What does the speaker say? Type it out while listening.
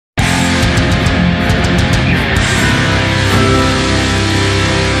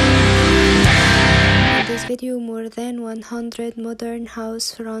100 modern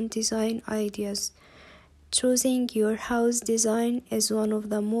house front design ideas. Choosing your house design is one of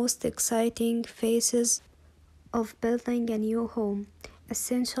the most exciting phases of building a new home.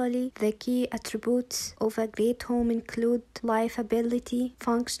 Essentially, the key attributes of a great home include livability,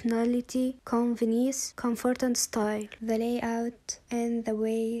 functionality, convenience, comfort and style. The layout and the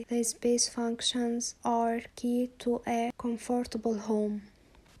way the space functions are key to a comfortable home.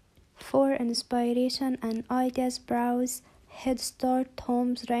 For inspiration and ideas, browse Head Start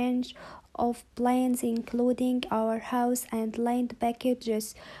Home's range of plans including our house and land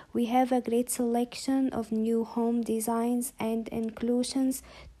packages. We have a great selection of new home designs and inclusions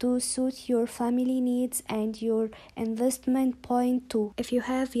to suit your family needs and your investment point too. If you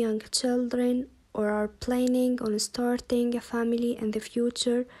have young children or are planning on starting a family in the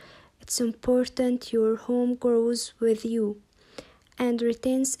future, it's important your home grows with you and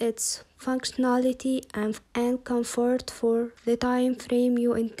retains its functionality and comfort for the time frame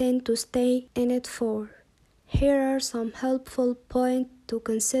you intend to stay in it for. Here are some helpful points to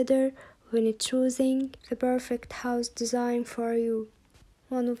consider when choosing the perfect house design for you.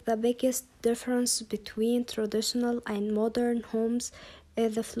 One of the biggest differences between traditional and modern homes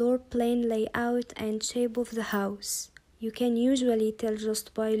is the floor plan layout and shape of the house. You can usually tell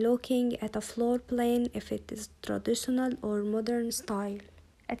just by looking at a floor plan if it is traditional or modern style.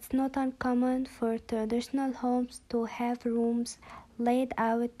 It's not uncommon for traditional homes to have rooms laid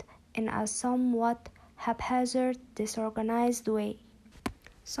out in a somewhat haphazard, disorganized way.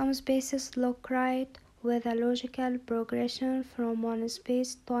 Some spaces look right with a logical progression from one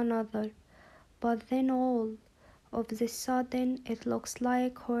space to another, but then all of a sudden it looks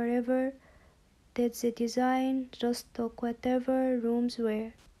like whoever did the design just took whatever rooms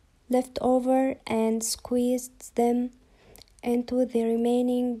were left over and squeezed them into the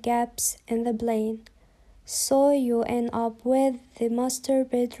remaining gaps in the plan. So you end up with the master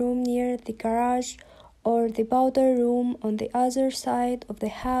bedroom near the garage or the powder room on the other side of the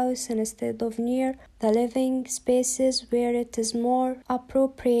house instead of near the living spaces where it is more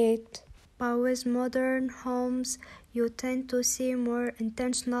appropriate. But with modern homes, you tend to see more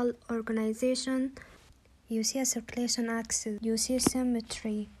intentional organization. You see a circulation axis, you see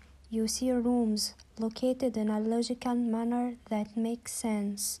symmetry, you see rooms located in a logical manner that makes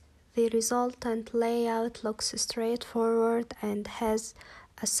sense. The resultant layout looks straightforward and has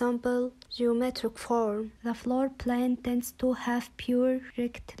a simple geometric form. The floor plan tends to have pure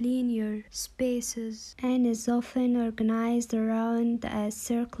rectilinear spaces and is often organized around a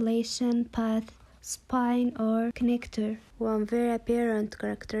circulation path, spine or connector. One very apparent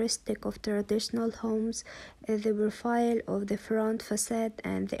characteristic of traditional homes is the profile of the front facade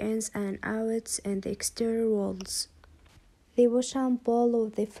and the ins and outs in the exterior walls. The push and pull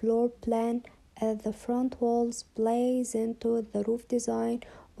of the floor plan at the front walls plays into the roof design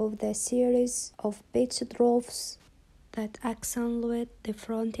of the series of pitched roofs that accentuate the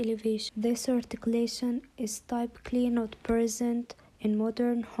front elevation. This articulation is typically not present in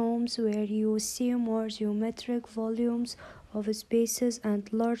modern homes where you see more geometric volumes of spaces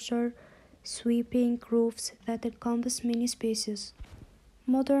and larger sweeping roofs that encompass many spaces.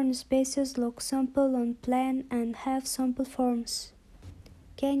 Modern spaces look simple on plan and have simple forms.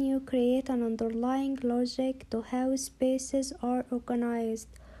 Can you create an underlying logic to how spaces are organized?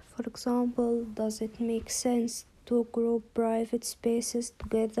 For example, does it make sense to group private spaces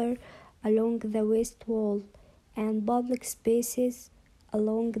together along the west wall and public spaces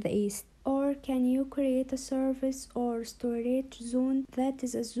along the east? Or can you create a service or storage zone that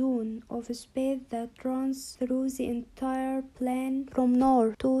is a zone of space that runs through the entire plan from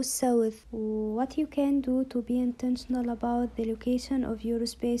north to south? What you can do to be intentional about the location of your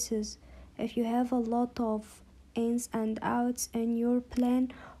spaces. If you have a lot of ins and outs in your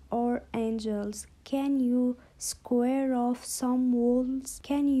plan or angles, can you square off some walls?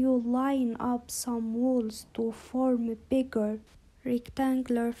 Can you line up some walls to form bigger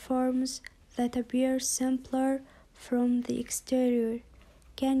rectangular forms that appear simpler from the exterior?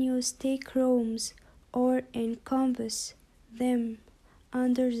 Can you stake rooms or encompass them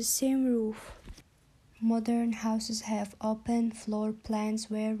under the same roof? Modern houses have open floor plans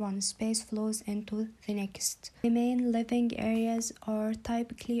where one space flows into the next. The main living areas are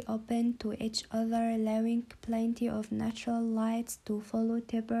typically open to each other, allowing plenty of natural lights to follow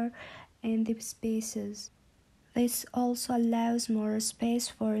deeper in the spaces. This also allows more space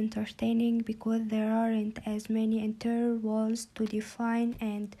for entertaining because there aren't as many interior walls to define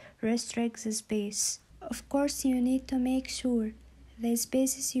and restrict the space. Of course, you need to make sure the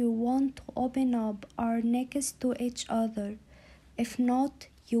spaces you want to open up are next to each other. If not,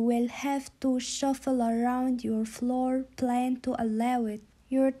 you will have to shuffle around your floor plan to allow it.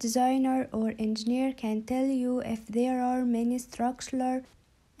 Your designer or engineer can tell you if there are many structural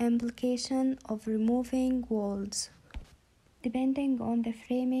implications of removing walls. Depending on the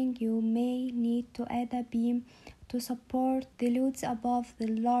framing, you may need to add a beam to support the loads above the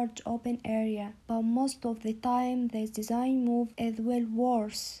large open area, but most of the time the design move will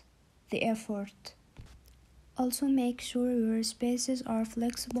worsen the effort. Also make sure your spaces are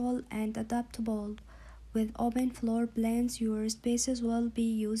flexible and adaptable. With open floor plans, your spaces will be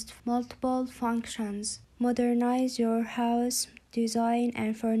used for multiple functions. Modernize your house design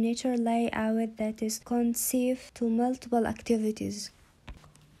and furniture layout that is conducive to multiple activities.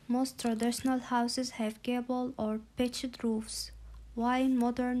 Most traditional houses have gable or pitched roofs, while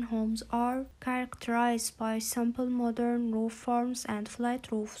modern homes are characterized by simple modern roof forms and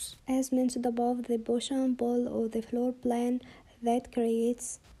flat roofs. As mentioned above, the push and pull of the floor plan that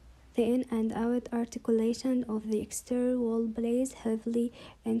creates the in and out articulation of the exterior wall plays heavily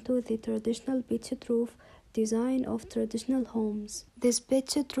into the traditional pitched roof design of traditional homes. This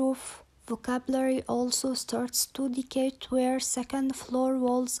pitched roof vocabulary also starts to dictate where second floor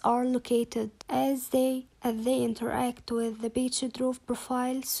walls are located as they interact with the pitched roof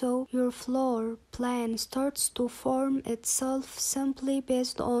profile, so your floor plan starts to form itself simply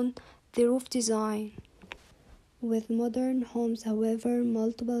based on the roof design. With modern homes, however,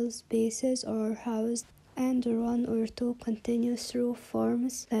 multiple spaces are housed under one or two continuous roof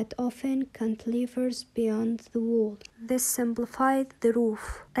forms that often cantilevers beyond the wall. This simplifies the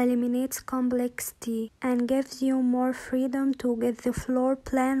roof, eliminates complexity, and gives you more freedom to get the floor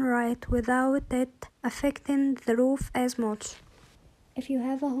plan right without it affecting the roof as much. If you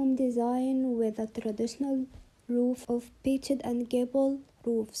have a home design with a traditional roof of pitched and gable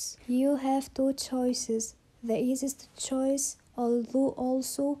roofs, you have two choices. The easiest choice, although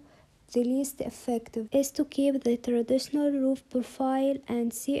also the least effective, is to keep the traditional roof profile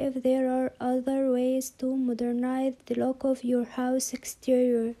and see if there are other ways to modernize the look of your house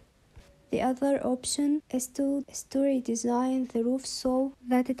exterior. The other option is to redesign the roof so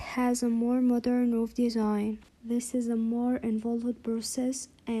that it has a more modern roof design. This is a more involved process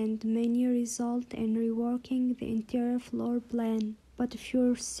and may result in reworking the interior floor plan. But if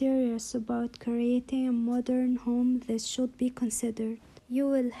you're serious about creating a modern home, this should be considered. You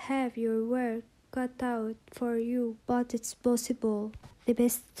will have your work cut out for you, but it's possible. The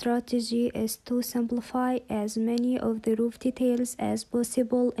best strategy is to simplify as many of the roof details as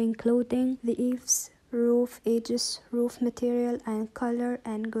possible, including the eaves, roof edges, roof material and color,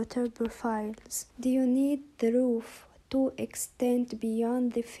 and gutter profiles. Do you need the roof to extend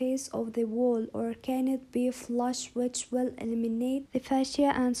beyond the face of the wall, or can it be flush, which will eliminate the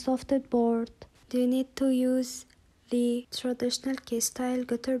fascia and softed board? Do you need to use the traditional K-style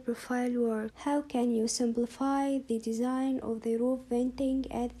gutter profile work? How can you simplify the design of the roof venting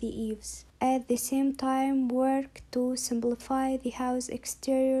at the eaves? At the same time, work to simplify the house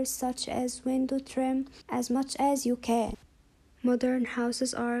exterior, such as window trim, as much as you can. Modern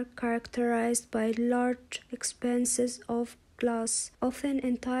houses are characterized by large expanses of glass, often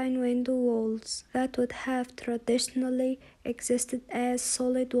entire window walls, that would have traditionally existed as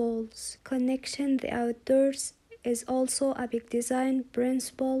solid walls. Connecting the outdoors is also a big design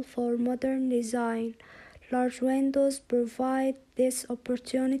principle for modern design. Large windows provide this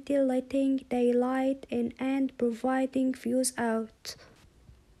opportunity, letting daylight in and providing views out.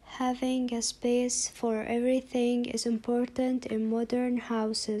 Having a space for everything is important in modern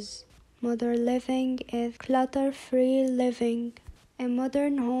houses. Modern living is clutter-free living. In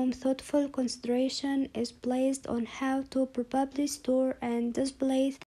modern home, thoughtful consideration is placed on how to properly store and display